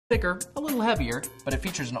Thicker, a little heavier, but it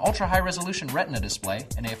features an ultra-high resolution Retina display,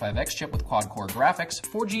 an A5X chip with quad-core graphics,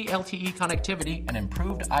 4G LTE connectivity, and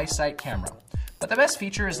improved eyesight camera. But the best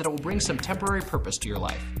feature is that it will bring some temporary purpose to your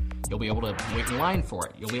life. You'll be able to wait in line for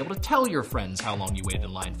it. You'll be able to tell your friends how long you waited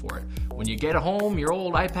in line for it. When you get home, your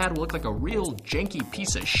old iPad will look like a real janky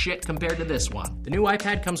piece of shit compared to this one. The new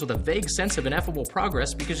iPad comes with a vague sense of ineffable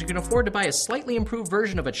progress because you can afford to buy a slightly improved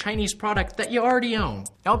version of a Chinese product that you already own.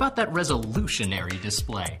 Now about that resolutionary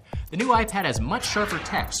display. The new iPad has much sharper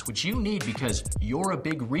text, which you need because you're a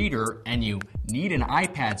big reader and you need an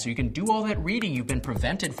iPad so you can do all that reading you've been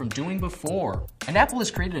prevented from doing before. And Apple has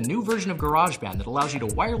created a new version of GarageBand that allows you to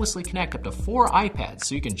wirelessly connect up to 4 iPads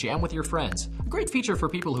so you can jam with your friends. A great feature for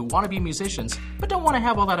people who want to be musicians but don't want to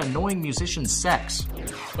have all that annoying musician sex.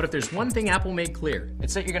 But if there's one thing Apple made clear,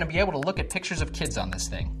 it's that you're going to be able to look at pictures of kids on this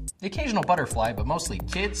thing. The occasional butterfly, but mostly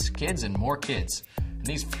kids, kids, and more kids. And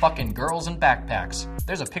these fucking girls in backpacks. If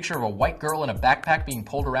there's a picture of a white girl in a backpack being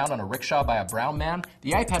pulled around on a rickshaw by a brown man,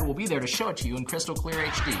 the iPad will be there to show it to you in crystal clear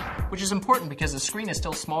HD, which is important because the screen is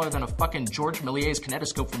still smaller than a fucking George Méliès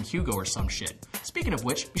kinetoscope from Hugo or some shit. Speaking of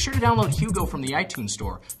which, be sure to download Hugo from the iTunes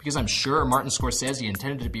store, because I'm sure Martin Scorsese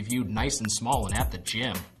intended it to be viewed nice and small and at the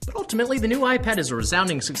gym. But ultimately, the new iPad is a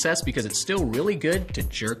resounding success because it's still really good to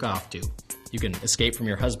jerk off to. You can escape from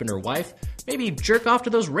your husband or wife, maybe jerk off to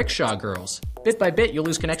those rickshaw girls. Bit by bit, you'll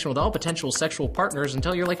lose connection with all potential sexual partners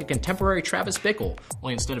until you're like a contemporary Travis Bickle,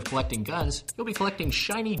 only instead of collecting guns, you'll be collecting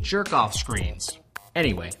shiny jerk-off screens.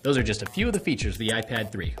 Anyway, those are just a few of the features of the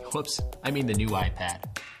iPad 3. Whoops, I mean the new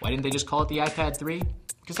iPad. Why didn't they just call it the iPad 3?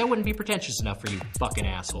 Because that wouldn't be pretentious enough for you fucking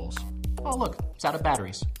assholes. Oh look, it's out of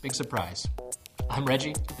batteries. Big surprise. I'm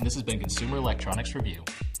Reggie, and this has been Consumer Electronics Review.